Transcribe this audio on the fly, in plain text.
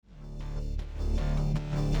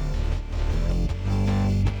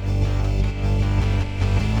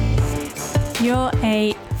You're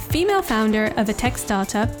a female founder of a tech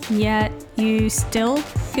startup, yet you still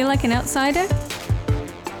feel like an outsider?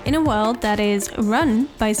 In a world that is run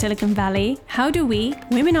by Silicon Valley, how do we,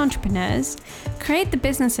 women entrepreneurs, create the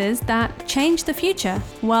businesses that change the future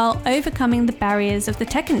while overcoming the barriers of the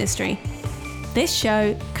tech industry? This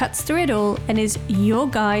show cuts through it all and is your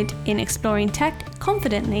guide in exploring tech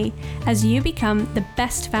confidently as you become the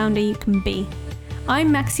best founder you can be.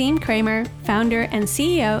 I'm Maxime Kramer, founder and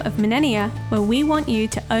CEO of Millennia, where we want you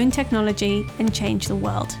to own technology and change the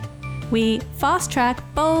world. We fast-track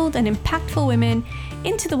bold and impactful women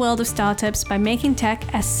into the world of startups by making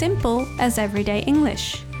tech as simple as everyday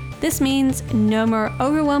English. This means no more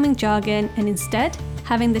overwhelming jargon and instead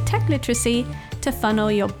having the tech literacy to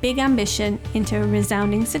funnel your big ambition into a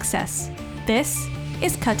resounding success. This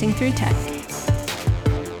is Cutting Through Tech.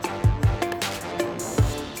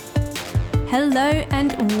 Hello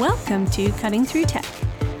and welcome to Cutting Through Tech.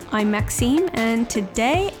 I'm Maxime and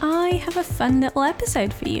today I have a fun little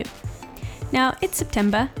episode for you. Now it's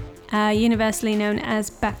September, universally known as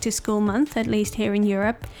Back to School Month, at least here in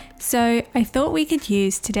Europe. So I thought we could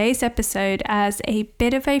use today's episode as a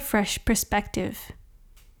bit of a fresh perspective.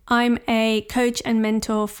 I'm a coach and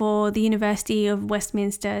mentor for the University of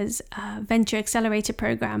Westminster's Venture Accelerator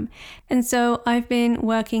program. And so I've been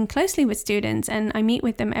working closely with students and I meet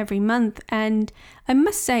with them every month. And I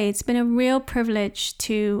must say it's been a real privilege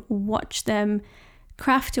to watch them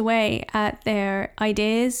craft away at their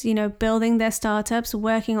ideas, building their startups,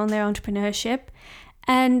 working on their entrepreneurship.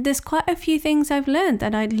 And there's quite a few things I've learned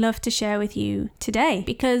that I'd love to share with you today,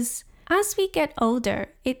 because as we get older,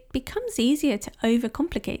 it becomes easier to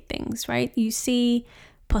overcomplicate things, right? You see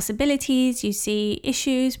possibilities, you see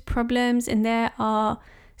issues, problems, and there are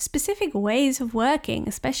specific ways of working,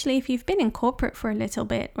 especially if you've been in corporate for a little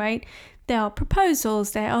bit, right? There are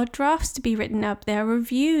proposals, there are drafts to be written up, there are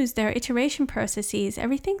reviews, there are iteration processes.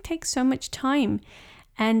 Everything takes so much time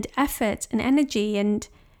and effort and energy. And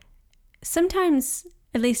sometimes,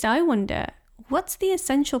 at least I wonder, what's the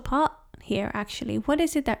essential part here actually? What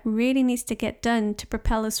is it that really needs to get done to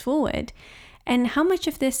propel us forward? And how much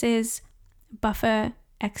of this is buffer,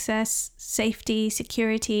 excess, safety,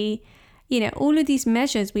 security, all of these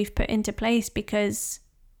measures we've put into place because,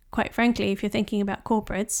 quite frankly, if you're thinking about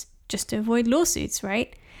corporates, just to avoid lawsuits,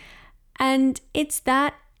 right? And it's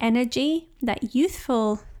that energy, that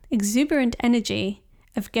youthful, exuberant energy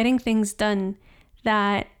of getting things done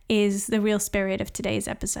that is the real spirit of today's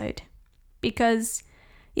episode. Because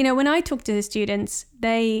when I talk to the students,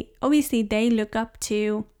 they look up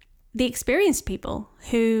to the experienced people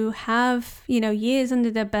who have, years under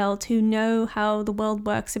their belt, who know how the world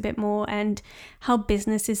works a bit more and how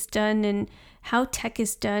business is done and how tech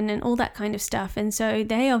is done and all that kind of stuff. And so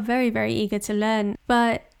they are very, very eager to learn.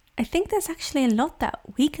 But I think there's actually a lot that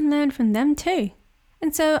we can learn from them too.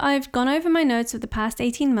 And so I've gone over my notes of the past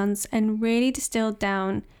 18 months and really distilled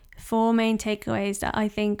down 4 main takeaways that I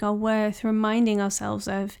think are worth reminding ourselves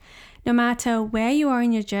of, no matter where you are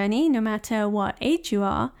in your journey, no matter what age you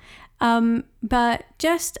are, but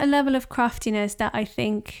just a level of craftiness that I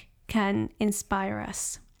think can inspire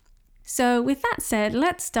us. So with that said,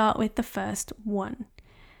 let's start with the first one.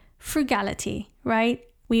 Frugality, right?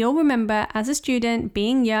 We all remember as a student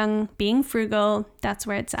being young, being frugal, that's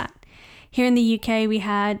where it's at. Here in the UK, we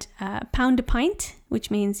had pound a pint,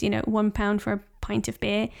 which means, £1 for a pint of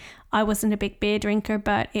beer. I wasn't a big beer drinker,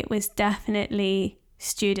 but it was definitely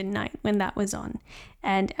student night when that was on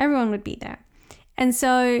and everyone would be there. And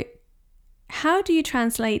so how do you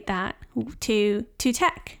translate that to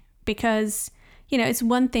tech? Because, it's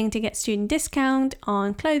one thing to get student discount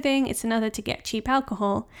on clothing. It's another to get cheap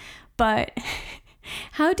alcohol. But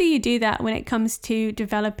how do you do that when it comes to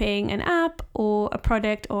developing an app or a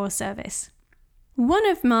product or a service? One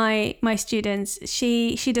of my students,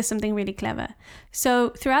 she does something really clever. So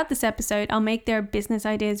throughout this episode, I'll make their business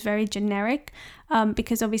ideas very generic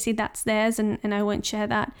because obviously that's theirs and I won't share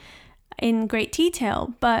that in great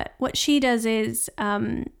detail. But what she does is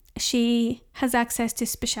she has access to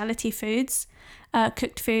specialty foods,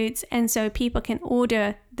 cooked foods, and so people can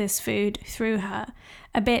order this food through her.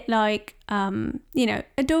 A bit like, a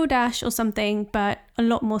DoorDash or something, but a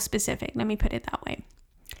lot more specific. Let me put it that way.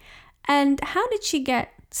 And how did she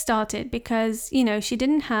get started? Because, she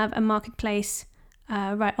didn't have a marketplace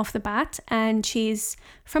right off the bat, and she's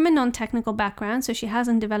from a non-technical background, so she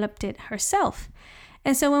hasn't developed it herself.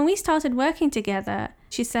 And so when we started working together,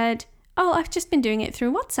 she said, I've just been doing it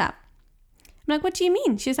through WhatsApp. I'm like, what do you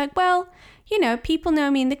mean? She's like, well, people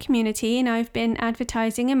know me in the community and I've been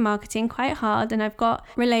advertising and marketing quite hard and I've got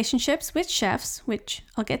relationships with chefs, which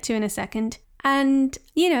I'll get to in a second. And,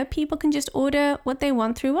 people can just order what they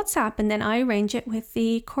want through WhatsApp, and then I arrange it with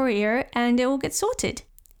the courier and it will get sorted.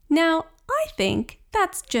 Now, I think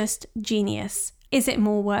that's just genius. Is it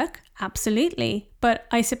more work? Absolutely. But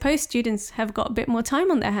I suppose students have got a bit more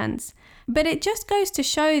time on their hands. But it just goes to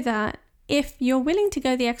show that if you're willing to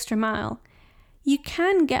go the extra mile, you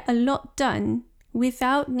can get a lot done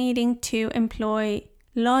without needing to employ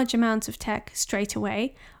large amounts of tech straight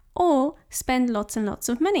away or spend lots and lots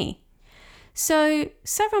of money. So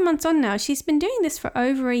several months on now, she's been doing this for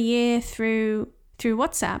over a year through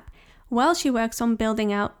WhatsApp while she works on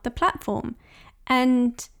building out the platform.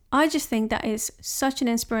 And I just think that is such an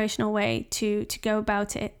inspirational way to go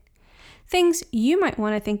about it. Things you might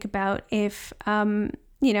want to think about if, having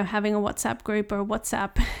a WhatsApp group or a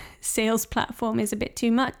WhatsApp sales platform is a bit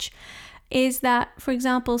too much, is that, for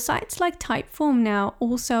example, sites like Typeform now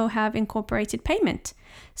also have incorporated payment.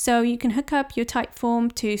 So you can hook up your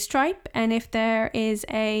Typeform to Stripe, and if there is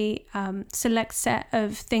a select set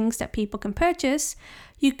of things that people can purchase,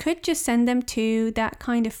 you could just send them to that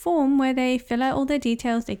kind of form where they fill out all their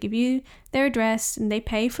details, they give you their address, and they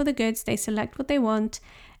pay for the goods, they select what they want,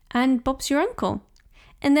 and Bob's your uncle.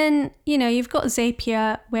 And then, you've got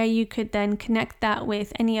Zapier, where you could then connect that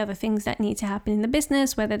with any other things that need to happen in the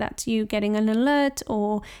business, whether that's you getting an alert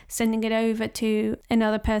or sending it over to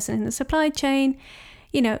another person in the supply chain.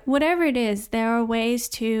 Whatever it is, there are ways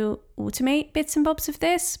to automate bits and bobs of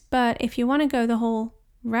this. But if you want to go the whole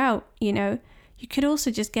route, you could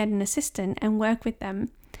also just get an assistant and work with them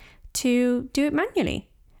to do it manually.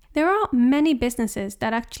 There are many businesses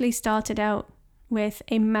that actually started out with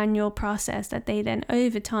a manual process that they then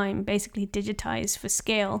over time basically digitize for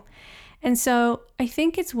scale. And so I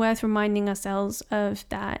think it's worth reminding ourselves of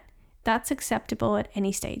that. That's acceptable at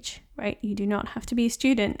any stage, right? You do not have to be a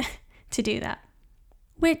student to do that.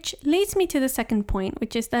 Which leads me to the second point,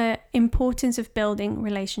 which is the importance of building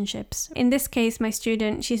relationships. In this case, my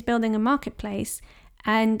student, she's building a marketplace,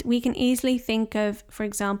 and we can easily think of, for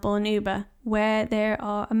example, an Uber, where there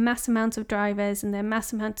are a mass amounts of drivers and there are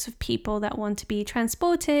mass amounts of people that want to be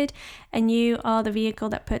transported, and you are the vehicle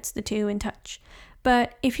that puts the two in touch.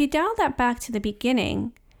 But if you dial that back to the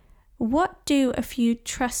beginning, what do a few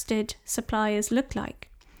trusted suppliers look like?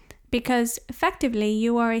 Because effectively,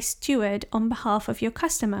 you are a steward on behalf of your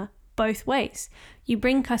customer, both ways. You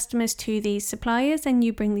bring customers to these suppliers and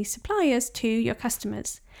you bring these suppliers to your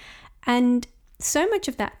customers. And so much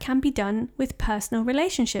of that can be done with personal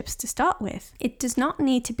relationships to start with. It does not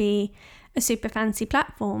need to be a super fancy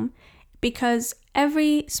platform, because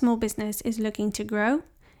every small business is looking to grow,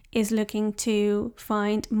 is looking to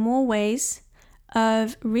find more ways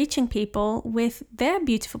of reaching people with their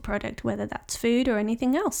beautiful product, whether that's food or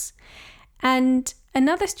anything else. And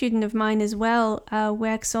another student of mine as well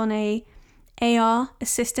works on a AR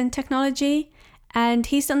assistant technology, and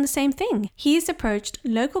he's done the same thing. He's approached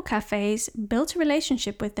local cafes, built a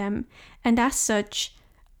relationship with them, and as such,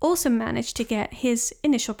 also managed to get his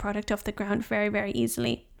initial product off the ground very, very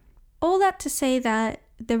easily. All that to say that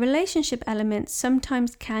the relationship element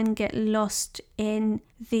sometimes can get lost in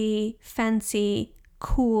the fancy,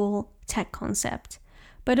 cool tech concept.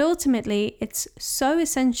 But ultimately, it's so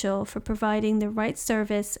essential for providing the right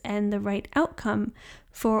service and the right outcome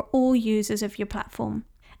for all users of your platform.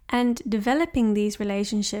 And developing these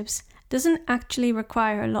relationships doesn't actually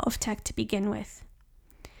require a lot of tech to begin with.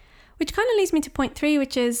 Which kind of leads me to point 3,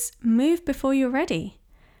 which is move before you're ready.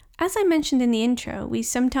 As I mentioned in the intro, we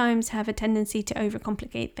sometimes have a tendency to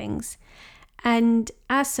overcomplicate things, and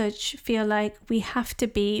as such feel like we have to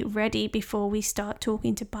be ready before we start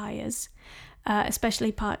talking to buyers,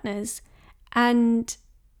 especially partners. And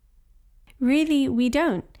really, we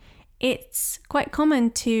don't. It's quite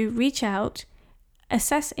common to reach out,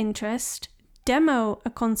 assess interest, demo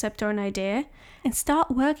a concept or an idea, and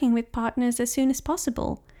start working with partners as soon as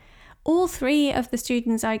possible. All 3 of the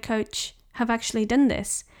students I coach have actually done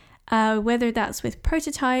this, whether that's with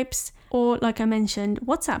prototypes or, like I mentioned,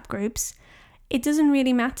 WhatsApp groups. It doesn't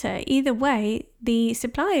really matter. Either way, the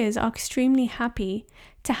suppliers are extremely happy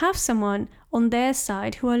to have someone on their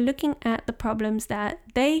side who are looking at the problems that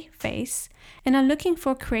they face and are looking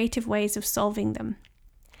for creative ways of solving them.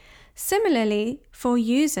 Similarly, for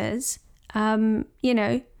users, apparently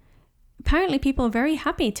people are very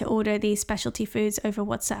happy to order these specialty foods over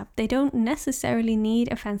WhatsApp. They don't necessarily need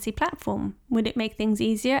a fancy platform. Would it make things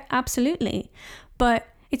easier? Absolutely. But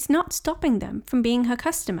it's not stopping them from being her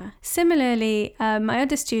customer. Similarly, my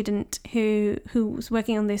other student who's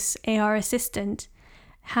working on this AR assistant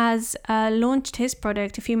has launched his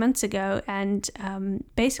product a few months ago and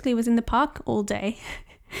basically was in the park all day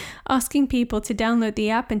asking people to download the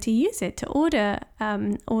app and to use it to order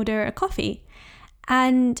a coffee.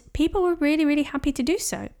 And people were really, really happy to do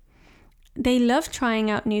so. They loved trying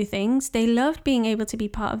out new things. They loved being able to be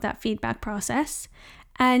part of that feedback process.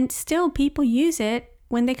 And still people use it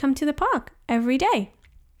when they come to the park every day.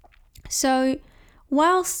 So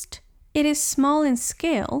whilst it is small in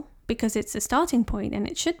scale, because it's a starting point and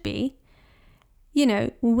it should be,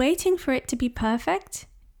 waiting for it to be perfect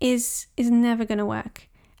is never going to work.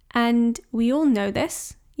 And we all know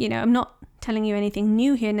this. I'm not telling you anything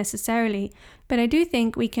new here necessarily, but I do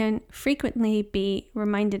think we can frequently be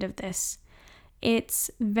reminded of this. It's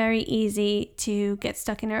very easy to get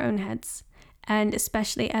stuck in our own heads. And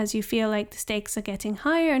especially as you feel like the stakes are getting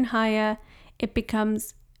higher and higher, it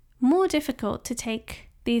becomes more difficult to take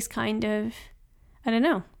these kind of,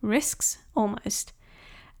 risks almost.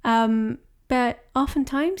 But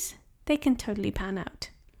oftentimes they can totally pan out.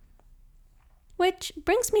 Which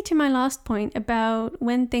brings me to my last point about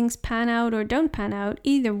when things pan out or don't pan out,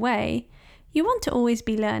 either way, you want to always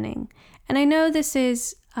be learning. And I know this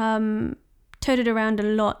is toted around a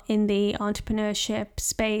lot in the entrepreneurship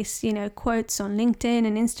space, quotes on LinkedIn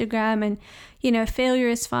and Instagram and, failure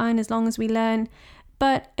is fine as long as we learn.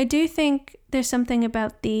 But I do think there's something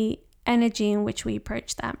about the energy in which we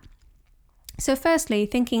approach that. So firstly,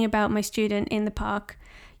 thinking about my student in the park,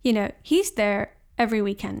 he's there every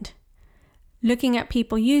weekend. Looking at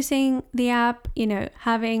people using the app,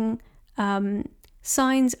 having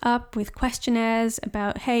signs up with questionnaires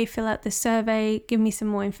about, hey, fill out this survey, give me some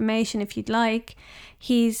more information if you'd like.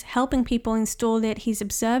 He's helping people install it, he's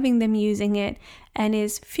observing them using it, and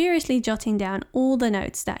is furiously jotting down all the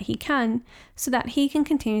notes that he can so that he can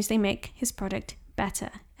continuously make his product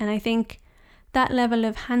better. And I think that level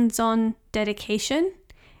of hands-on dedication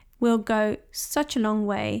will go such a long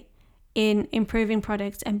way in improving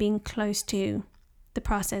products and being close to the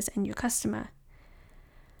process and your customer.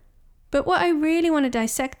 But what I really want to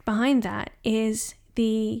dissect behind that is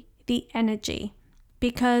the energy,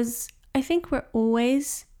 because I think we're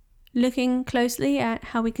always looking closely at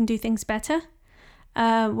how we can do things better.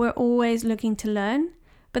 We're always looking to learn.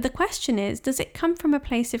 But the question is, does it come from a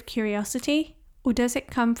place of curiosity or does it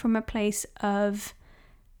come from a place of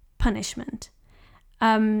punishment?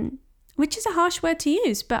 Which is a harsh word to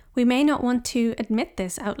use, but we may not want to admit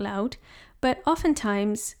this out loud. But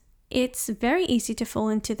oftentimes, it's very easy to fall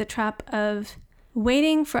into the trap of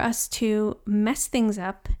waiting for us to mess things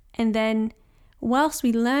up, and then whilst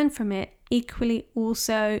we learn from it, equally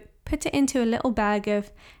also put it into a little bag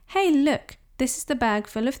of, hey, look, this is the bag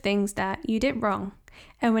full of things that you did wrong.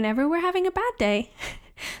 And whenever we're having a bad day,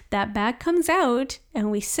 that bag comes out and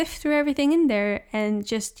we sift through everything in there and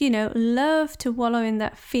just, love to wallow in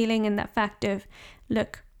that feeling and that fact of,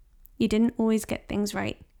 look, you didn't always get things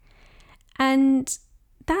right. And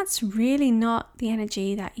that's really not the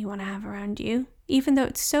energy that you want to have around you. Even though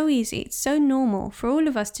it's so easy, it's so normal for all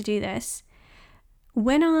of us to do this.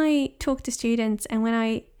 When I talk to students and when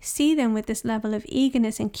I see them with this level of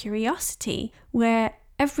eagerness and curiosity, where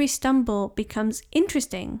every stumble becomes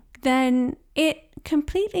interesting, then it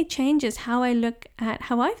completely changes how I look at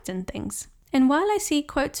how I've done things. And while I see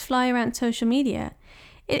quotes fly around social media,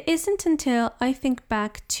 it isn't until I think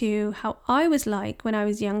back to how I was like when I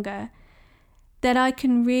was younger that I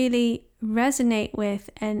can really resonate with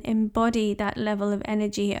and embody that level of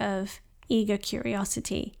energy of eager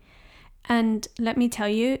curiosity. And let me tell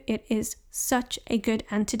you, it is such a good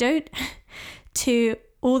antidote to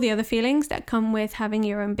all the other feelings that come with having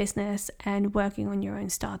your own business and working on your own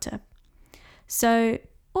startup. So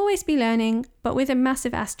always be learning, but with a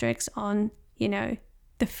massive asterisk on,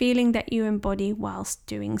 the feeling that you embody whilst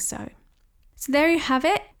doing so. So there you have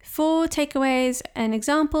it, 4 takeaways and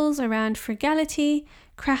examples around frugality,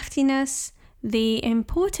 craftiness, the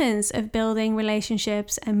importance of building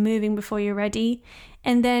relationships and moving before you're ready,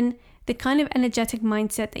 and then the kind of energetic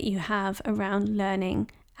mindset that you have around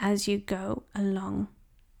learning as you go along.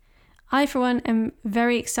 I, for one, am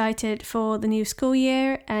very excited for the new school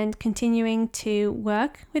year and continuing to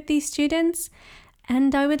work with these students,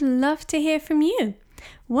 and I would love to hear from you.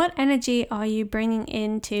 What energy are you bringing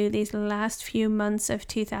into these last few months of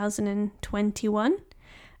 2021?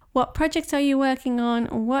 What projects are you working on?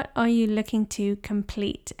 What are you looking to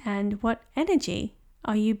complete? And what energy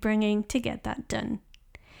are you bringing to get that done?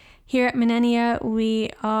 Here at Millennia, we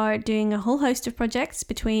are doing a whole host of projects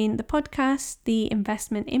between the podcast, the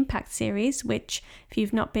Investment Impact series, which if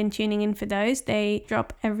you've not been tuning in for those, they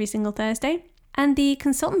drop every single Thursday. And the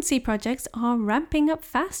consultancy projects are ramping up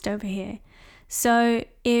fast over here. So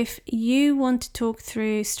if you want to talk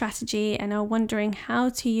through strategy and are wondering how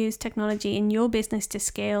to use technology in your business to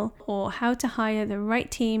scale, or how to hire the right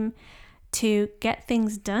team to get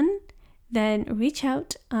things done, then reach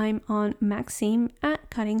out. I'm on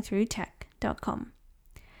maxime@cuttingthroughtech.com.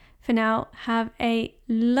 For now, have a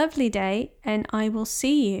lovely day, and I will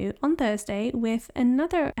see you on Thursday with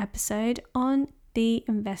another episode on the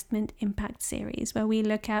Investment Impact Series, where we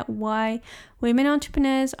look at why women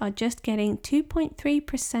entrepreneurs are just getting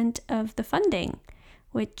 2.3% of the funding,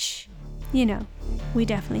 which, we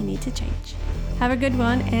definitely need to change. Have a good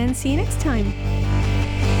one and see you next time.